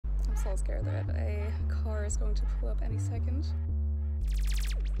so scared that a car is going to pull up any second.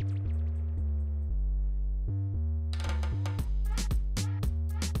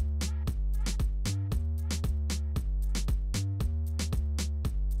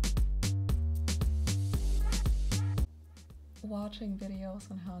 Watching videos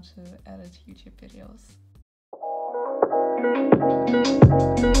on how to edit YouTube videos.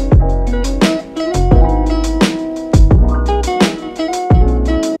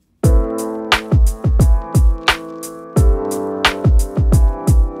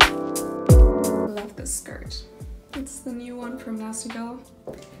 Love this skirt. It's the new one from Nasty Gal.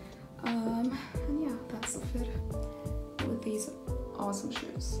 And yeah, that's the fit with these awesome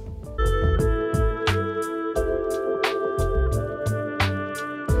shoes.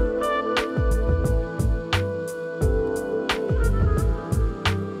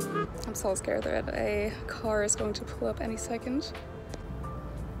 I'm so scared that a car is going to pull up any second.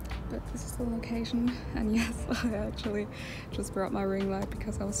 But this is the location, and yes, I actually just brought my ring light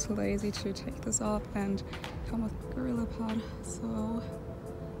because I was too lazy to take this off and come with a Gorilla Pod. So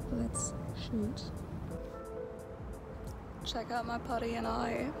let's shoot. Check out my putty and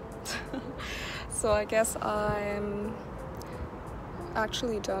I. So I guess I'm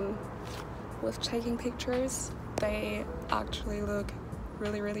actually done with taking pictures. They actually look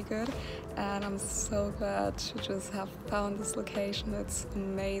really good, and I'm so glad to just have found this location. It's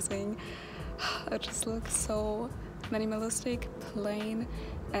amazing. It just looks so minimalistic, plain,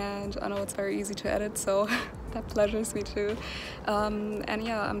 and I know it's very easy to edit, so that pleasures me too. And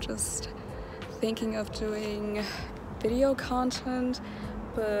yeah, I'm just thinking of doing video content,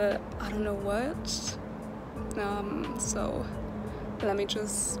 but I don't know what. So let me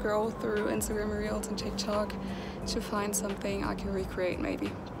just scroll through Instagram Reels and TikTok to find something I can recreate,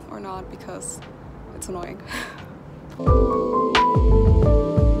 maybe, or not, because it's annoying.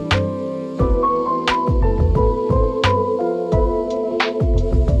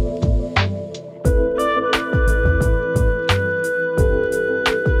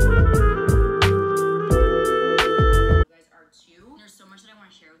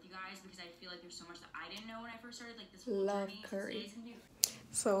 Love curry.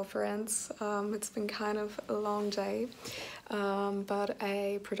 So friends, it's been kind of a long day, but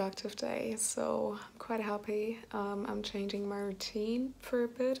a productive day, so I'm quite happy. I'm changing my routine for a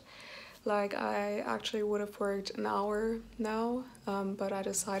bit. Like, I actually would have worked an hour now, but I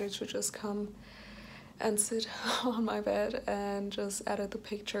decided to just come and sit on my bed and just edit the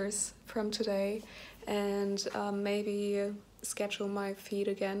pictures from today, and maybe schedule my feed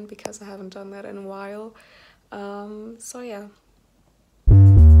again because I haven't done that in a while. So yeah.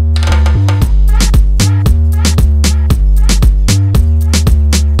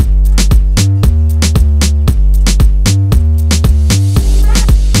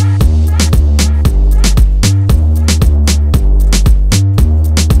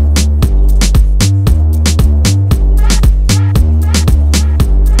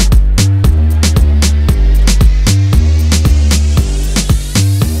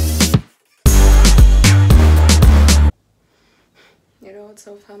 You know what's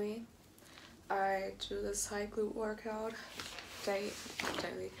so funny? I do this high glute workout not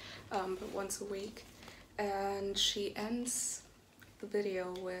daily, but once a week, and she ends the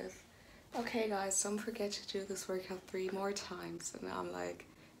video with, "Okay guys, don't forget to do this workout 3 more times." And I'm like,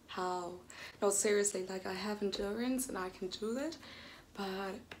 how? No, seriously, like, I have endurance and I can do it,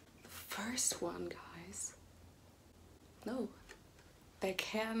 but the first one, guys, no, there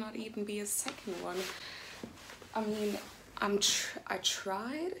cannot even be a second one. I mean, I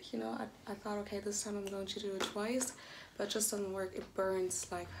tried, you know, I thought, okay, this time I'm going to do it twice, but it just doesn't work. It burns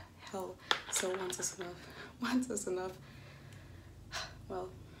like hell. So once is enough. Once is enough. Well.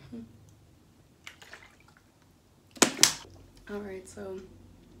 Alright, so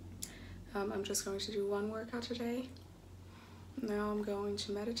I'm just going to do one workout today. Now I'm going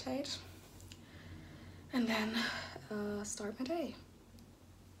to meditate and then start my day.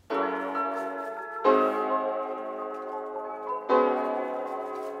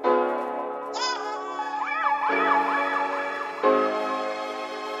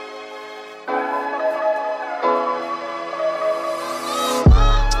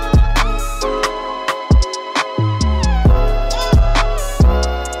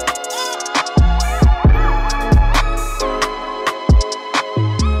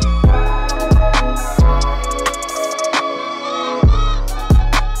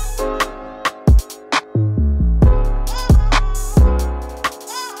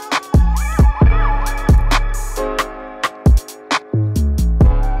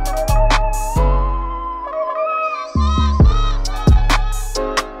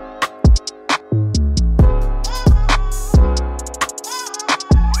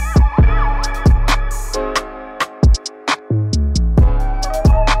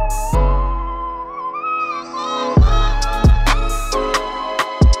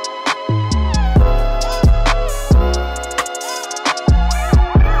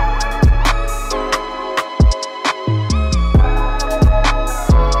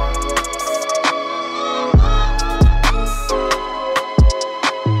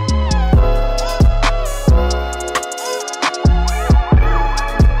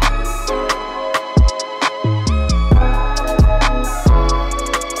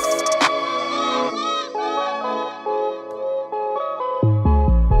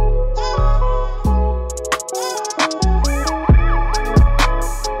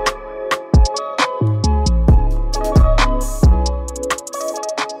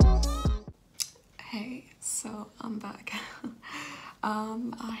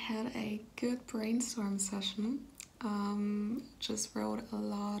 had a good brainstorm session. Just wrote a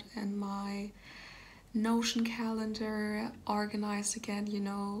lot in my Notion calendar, organized again. You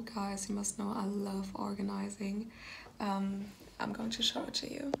know, guys, you must know I love organizing. I'm going to show it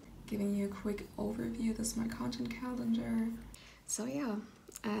to you. Giving you a quick overview, this is my content calendar. So yeah,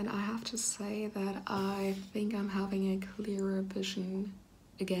 and I have to say that I think I'm having a clearer vision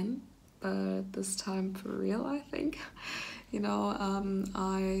again, but this time for real, I think. You know,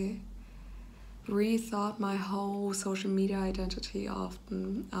 I rethought my whole social media identity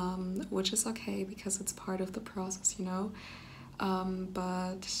often, which is okay because it's part of the process, you know.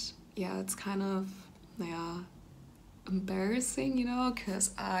 But yeah, it's kind of, yeah, embarrassing, you know,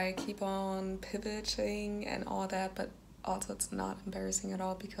 because I keep on pivoting and all that, but also it's not embarrassing at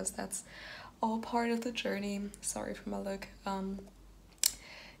all because that's all part of the journey. Sorry for my look.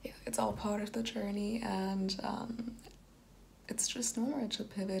 Yeah, it's all part of the journey, and it's just normal to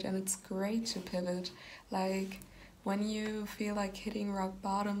pivot, and it's great to pivot. Like when you feel like hitting rock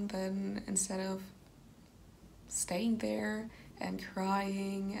bottom, then instead of staying there and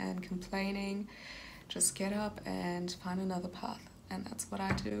crying and complaining, just get up and find another path, and that's what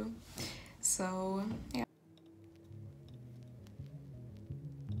I do. So yeah.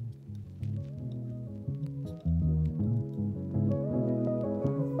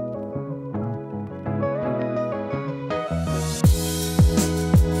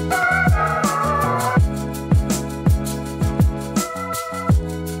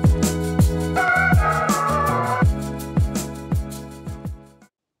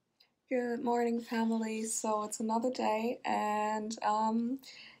 Good morning, family. So it's another day, and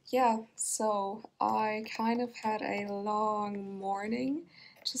yeah, so I kind of had a long morning,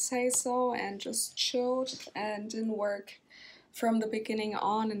 to say so, and just chilled and didn't work from the beginning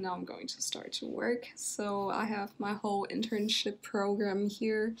on, and now I'm going to start to work. So I have my whole internship program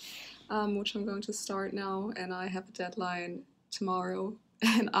here, which I'm going to start now, and I have a deadline tomorrow,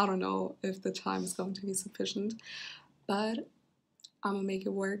 and I don't know if the time is going to be sufficient, but I'm gonna make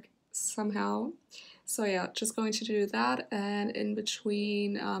it work somehow. So yeah, just going to do that, and in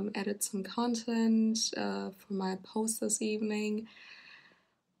between edit some content for my post this evening,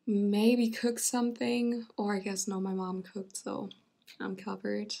 maybe cook something, or I guess no, my mom cooked, so I'm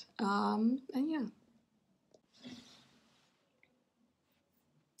covered. And yeah,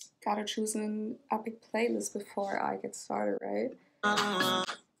 gotta choose an epic playlist before I get started, right? Oh.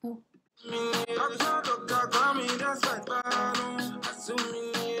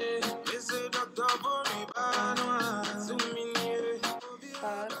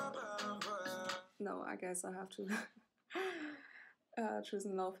 But no, I guess I have to choose a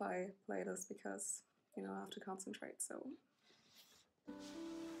lo-fi playlist because, you know, I have to concentrate, so.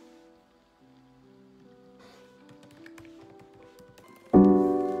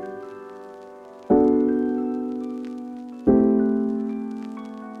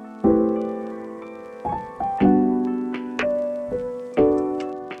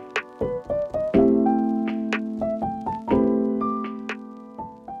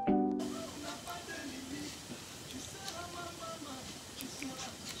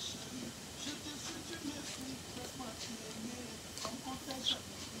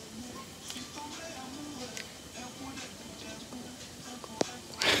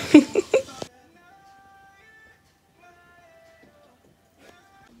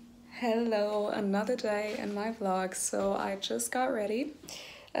 Hello, another day in my vlog. So I just got ready,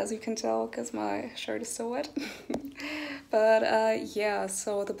 as you can tell, because my shirt is still wet. But yeah,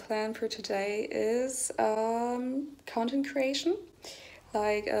 so the plan for today is content creation,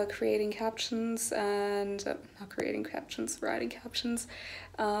 like creating captions and not creating captions, writing captions,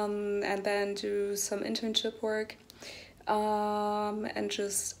 and then do some internship work, and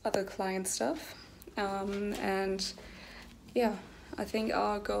just other client stuff, and yeah, I think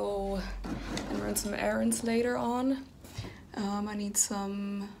I'll go and run some errands later on. I need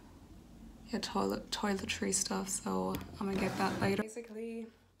some toiletry stuff, so I'm gonna get that later. Basically,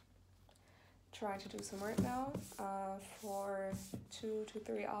 try to do some work now for 2 to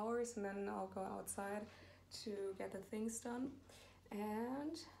 3 hours, and then I'll go outside to get the things done,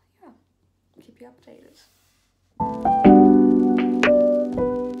 and yeah, keep you updated.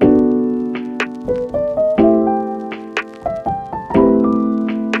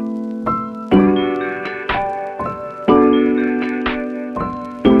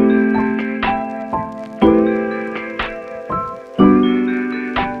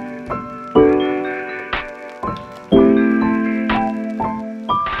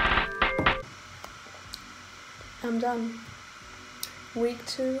 I'm done. Week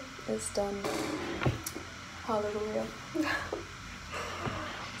 2 is done. Hallelujah.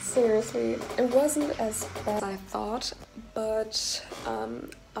 seriously, it wasn't as bad as I thought, but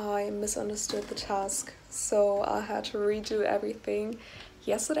I misunderstood the task, so I had to redo everything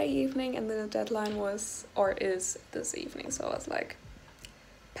yesterday evening, and the deadline was, or is, this evening, so I was like,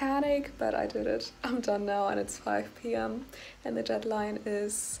 panic, but I did it. I'm done now, and it's 5 p.m. and the deadline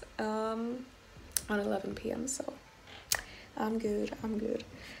is on 11 p.m. so I'm good.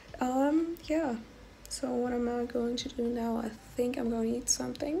 Yeah, so what am I going to do now? I think I'm going to eat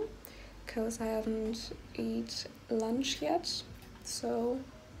something because I haven't eat lunch yet, so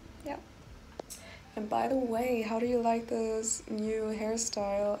yeah. And by the way, how do you like this new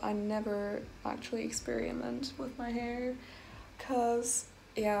hairstyle? I never actually experiment with my hair because,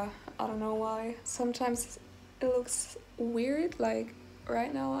 yeah, I don't know why. Sometimes it looks weird, like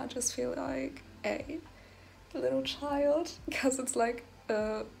right now I just feel like a little child because it's like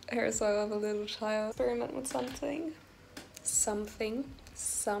a hairstyle of a little child. Experiment with something.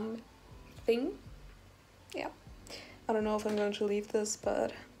 Yeah, I don't know if I'm going to leave this,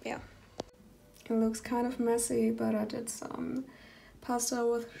 but yeah. It looks kind of messy, but I did some pasta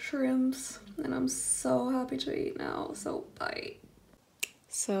with shrimps and I'm so happy to eat now, so bye.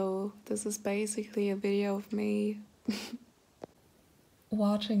 So this is basically a video of me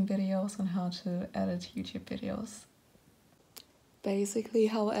watching videos on how to edit YouTube videos. Basically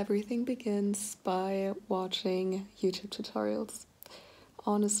how everything begins by watching YouTube tutorials.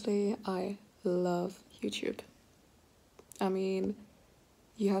 Honestly, I love YouTube. I mean,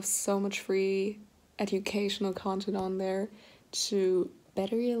 you have so much free educational content on there to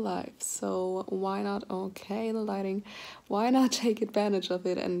better your life, so why not, okay, the lighting, why not take advantage of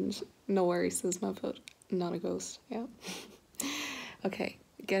it? And no worries, this is my foot, not a ghost, yeah. Okay,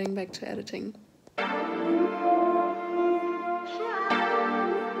 getting back to editing.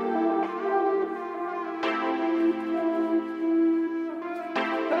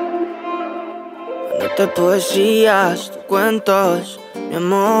 Poesías, cuentos, mi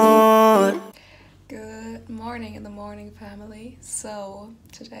amor. Good morning in the morning, family. So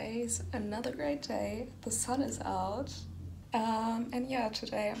today's another great day. The sun is out. And yeah,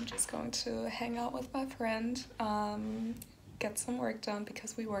 today I'm just going to hang out with my friend, get some work done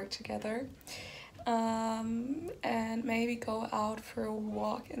because we work together, and maybe go out for a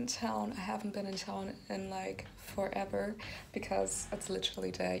walk in town. I haven't been in town in like forever because it's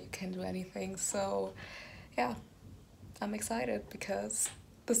literally day, you can't do anything. So yeah, I'm excited because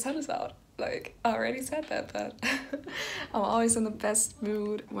the sun is out. Like, I already said that, but I'm always in the best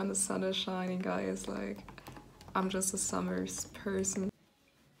mood when the sun is shining, guys. Like, I'm just a summer's person.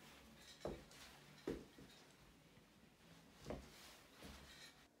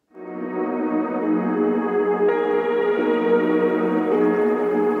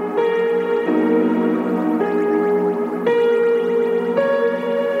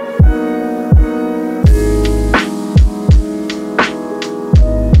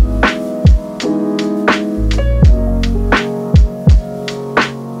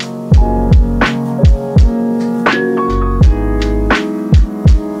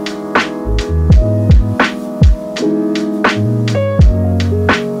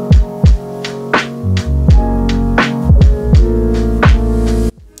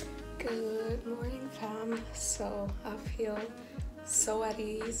 So I feel so at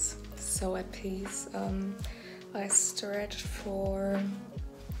ease, so at peace. I stretched for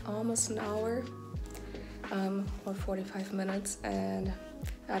almost an hour, or 45 minutes, and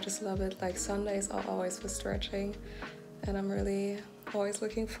I just love it. Like, Sundays are always for stretching, and I'm really always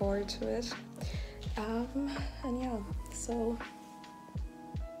looking forward to it. And yeah, so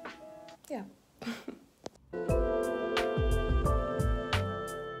yeah.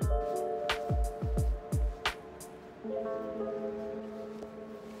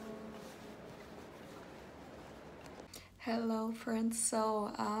 Hello friends,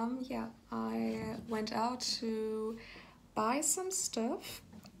 so yeah, I went out to buy some stuff.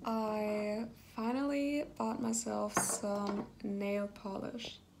 I finally bought myself some nail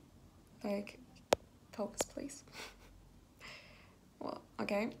polish. Like, focus please. Well,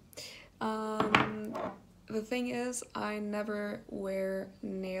 okay. The thing is, I never wear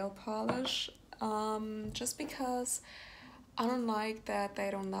nail polish, just because I don't like that they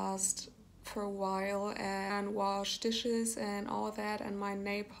don't last for a while and wash dishes and all that, and my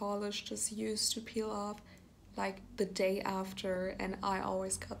nail polish just used to peel off like the day after, and I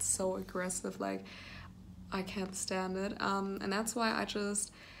always got so aggressive, like I can't stand it, and that's why I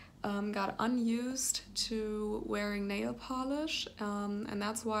just got unused to wearing nail polish, and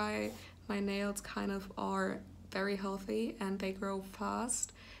that's why my nails kind of are very healthy and they grow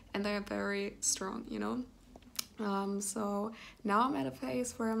fast and they're very strong, you know. So now I'm at a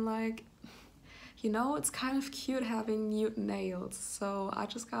phase where I'm like, you know, it's kind of cute having nude nails. So I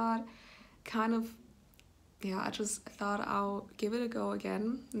just got kind of, yeah, I just thought I'll give it a go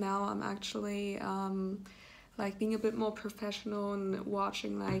again. Now I'm actually like being a bit more professional and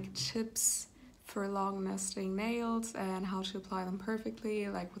watching like tips for long lasting nails and how to apply them perfectly,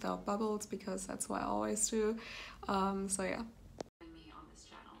 like without bubbles, because that's what I always do. So yeah. Me on this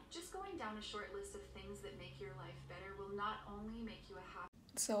channel. Just going down a short list of things that make your life better will not only make you a happy.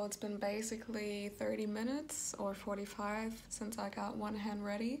 So it's been basically 30 minutes or 45 since I got one hand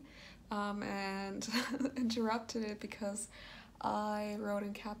ready, and interrupted it because I wrote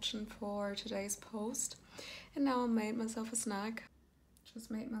in caption for today's post, and now I made myself a snack. Just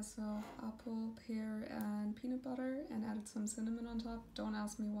made myself apple, pear, and peanut butter and added some cinnamon on top. Don't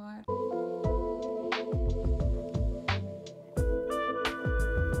ask me why.